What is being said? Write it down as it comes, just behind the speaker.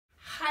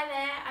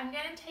I'm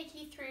going to take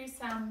you through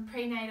some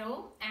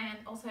prenatal and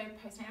also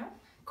postnatal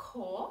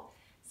core.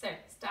 So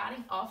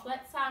starting off,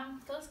 let's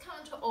come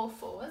into all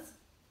fours.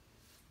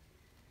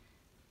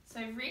 So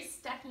wrists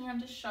stacking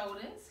under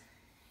shoulders,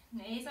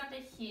 knees under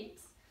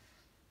hips.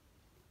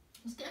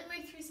 I'm just going to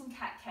move through some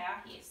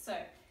cat-cow here. So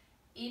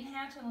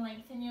inhale to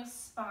lengthen your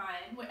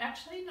spine. We're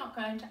actually not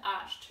going to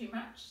arch too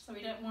much, so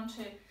we don't want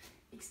to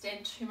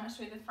extend too much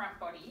through the front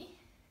body.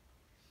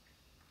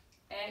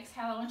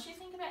 Exhale, I want you to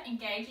think about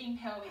engaging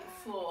pelvic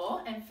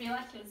floor and feel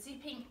like you're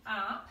zipping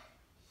up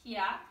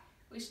here,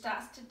 which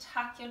starts to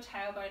tuck your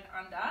tailbone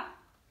under.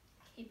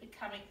 Keep it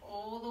coming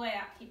all the way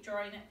up. Keep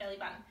drawing that belly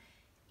button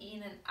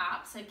in and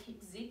up, so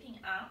keep zipping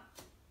up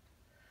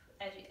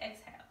as you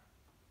exhale.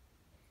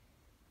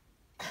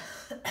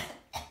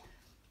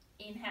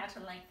 Inhale to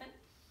lengthen.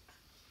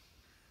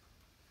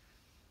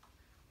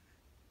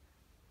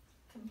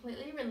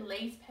 Completely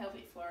release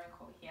pelvic floor and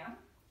core here,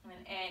 and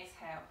then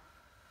exhale.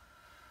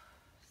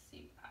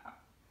 Zip up.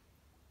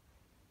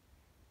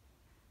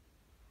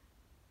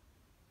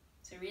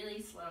 So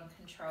really slow and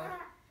controlled.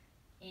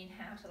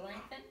 Inhale to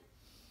lengthen.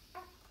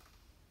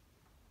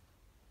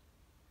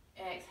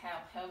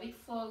 Exhale, pelvic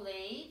floor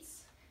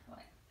leads,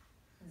 like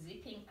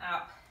zipping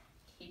up.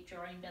 Keep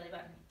drawing belly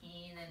button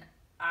in and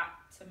up.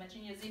 So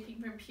imagine you're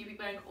zipping from pubic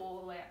bone all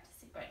the way up to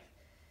sit bone.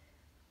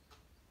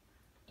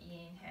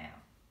 Inhale.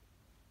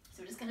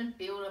 So we're just going to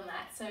build on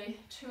that. So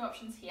two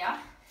options here.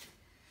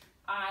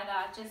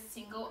 Either just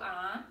single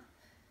arm,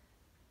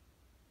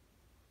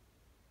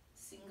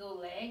 single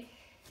leg.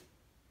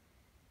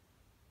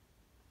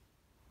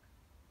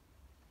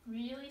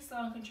 Really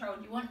slow and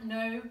controlled. You want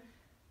no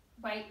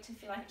weight to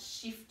feel like it's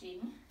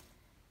shifting.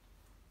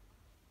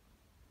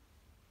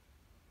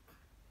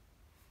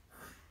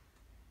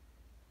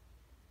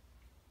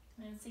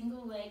 And then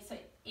single leg, so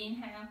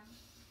inhale,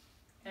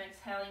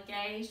 exhale,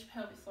 engage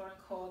pelvic floor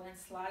and core, and then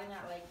sliding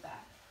that leg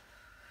back.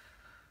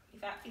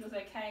 If that feels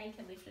okay, you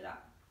can lift it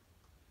up.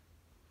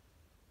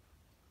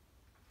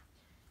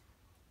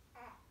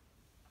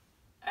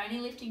 Only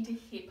lifting to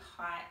hip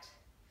height.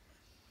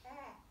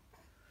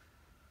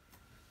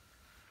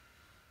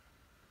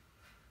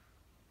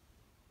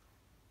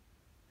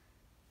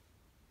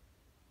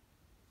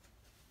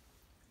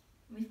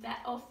 If that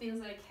all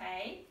feels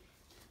okay,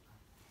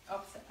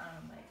 opposite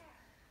arm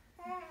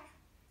leg.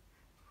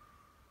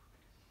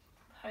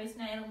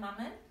 Postnatal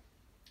mummin,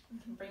 you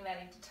can bring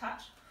that into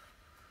touch.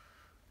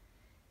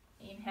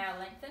 Inhale,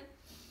 lengthen.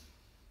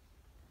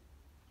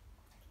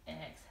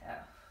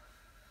 Exhale.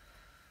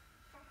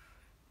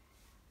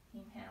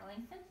 Inhale,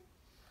 lengthen.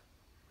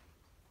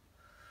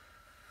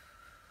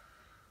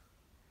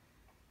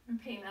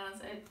 Repeat that on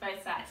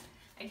both sides.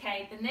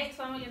 Okay, the next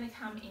one we're going to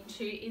come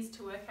into is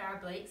to work our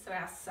obliques, so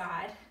our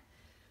side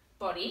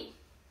body.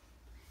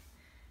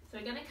 So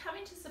we're going to come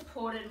into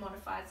supported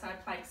modified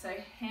side plank. So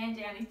hand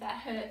down if that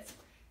hurts.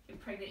 If you're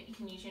pregnant, you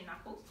can use your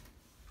knuckles.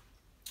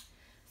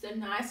 So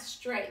nice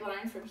straight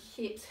line from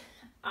hips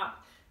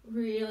up,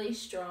 really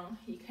strong.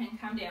 You can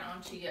come down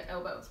onto your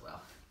elbow as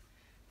well.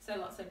 So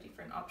lots of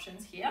different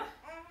options here.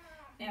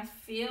 Now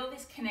feel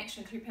this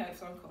connection through pelvic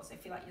floor and core. So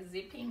feel like you're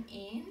zipping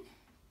in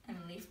and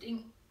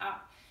lifting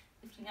up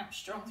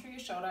strong through your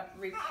shoulder,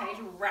 rib cage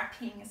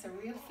wrapping. It's a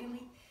real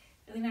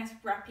really nice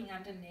wrapping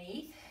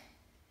underneath.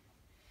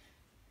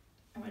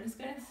 And we're just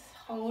going to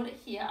hold it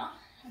here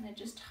and then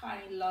just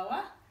tiny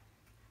lower,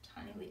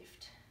 tiny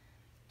lift,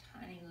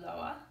 tiny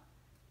lower,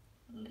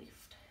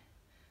 lift.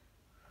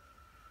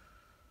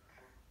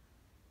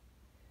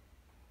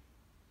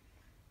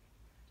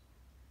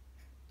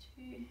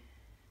 Two,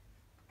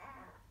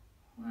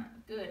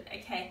 one, good.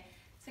 Okay,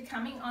 so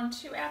coming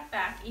onto our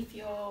back, if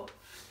you're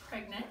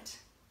pregnant,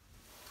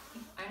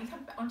 only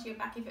come onto your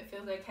back if it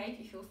feels okay. If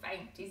you feel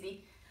faint,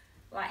 dizzy,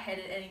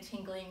 lightheaded, any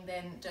tingling,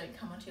 then don't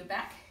come onto your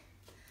back.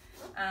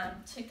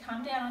 To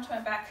come down onto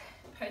our back,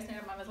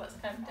 postnatal mamas, let's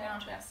come down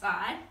onto our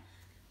side,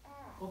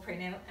 or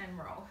prenatal, and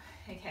roll.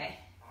 Okay.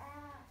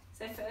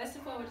 So first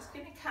of all, we're just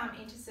going to come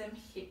into some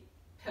hip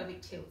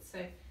pelvic tilt.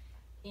 So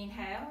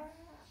inhale,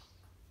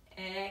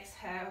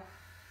 exhale,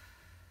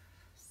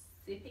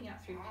 zipping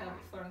up through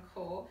pelvic floor and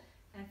core,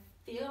 and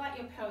feel like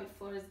your pelvic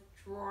floor is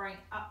drawing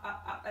up,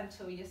 up, up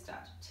until you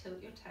start to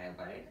tilt your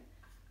tailbone.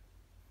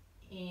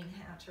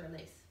 Inhale to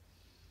release.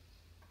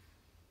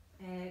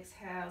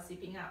 Exhale,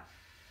 zipping up,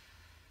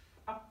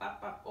 up,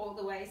 up, up, all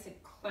the way. So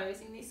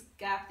closing this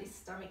gap, this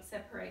stomach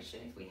separation,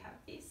 if we have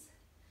this.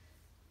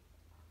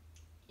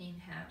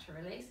 Inhale to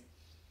release.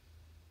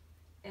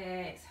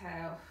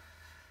 Exhale,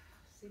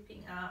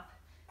 zipping up.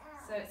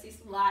 So it's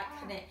this light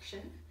connection.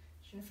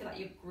 You shouldn't feel like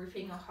you're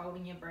gripping or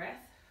holding your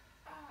breath.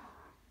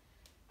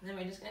 And then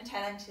we're just going to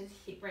tail into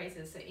hip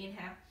raises. So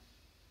inhale,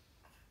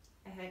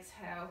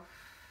 exhale,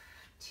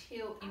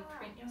 tilt,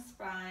 imprint your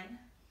spine,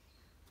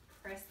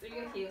 press through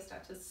your heels,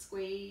 start to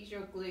squeeze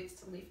your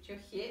glutes to lift your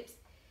hips.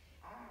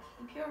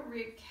 Keep your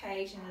rib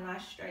cage in a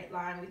nice straight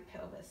line with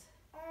pelvis.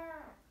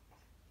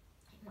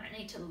 You might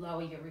need to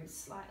lower your ribs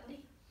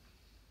slightly.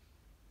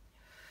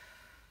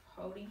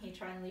 Holding here,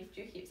 try and lift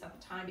your hips up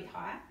a tiny bit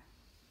higher.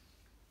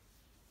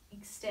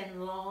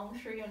 Extend long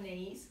through your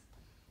knees.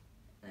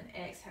 And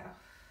then exhale.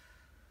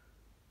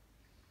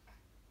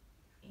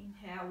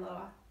 Inhale,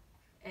 lower.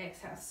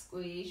 Exhale,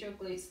 squeeze your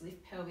glutes,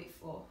 lift pelvic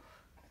floor.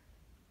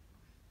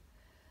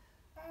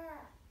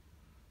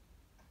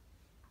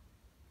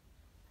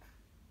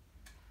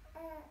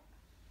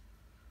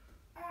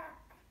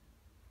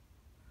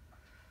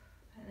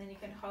 And then you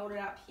can hold it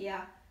up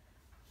here.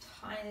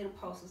 Tiny little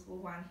pulses for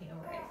one heel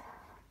raise.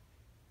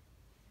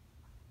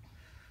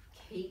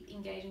 Keep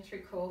engaging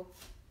through core.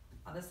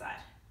 Other side.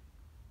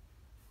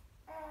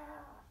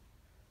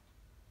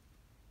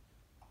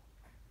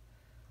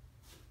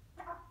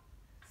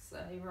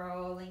 Slowly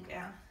rolling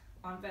down,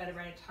 one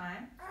vertebrae at a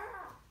time.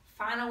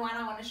 Final one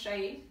I want to show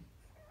you,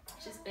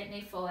 just bent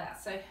knee fall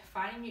out. So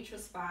finding neutral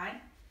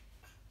spine,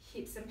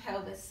 hips and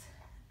pelvis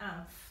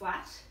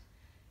flat.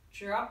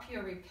 Drop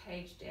your rib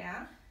cage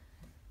down.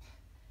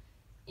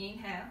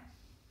 Inhale.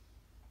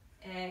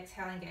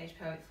 Exhale, engage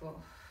pelvic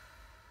floor.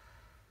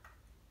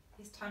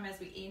 This time as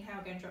we inhale,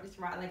 we're going to drop this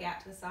right leg out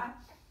to the side.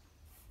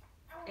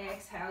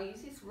 Exhale,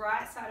 use this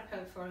right side of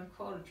pelvic floor and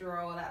core to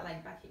draw that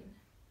leg back in.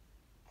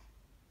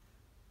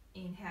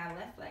 Inhale,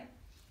 left leg.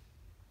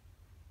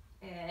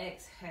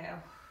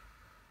 Exhale.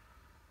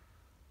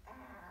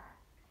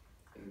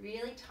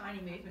 Really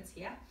tiny movements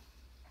here.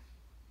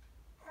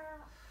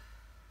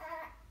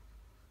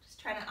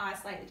 Just trying to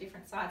isolate the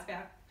different sides of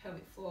our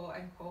pelvic floor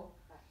and core.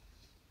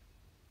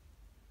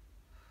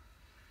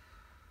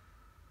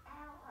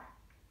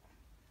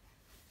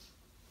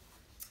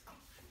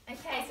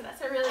 Okay, so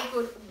that's a really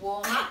good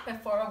warm-up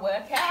before a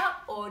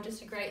workout, or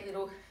just a great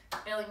little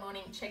early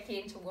morning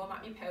check-in to warm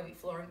up your pelvic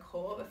floor and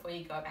core before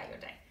you go about your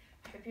day.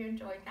 I hope you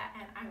enjoyed that,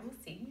 and I will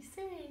see you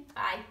soon.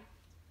 Bye.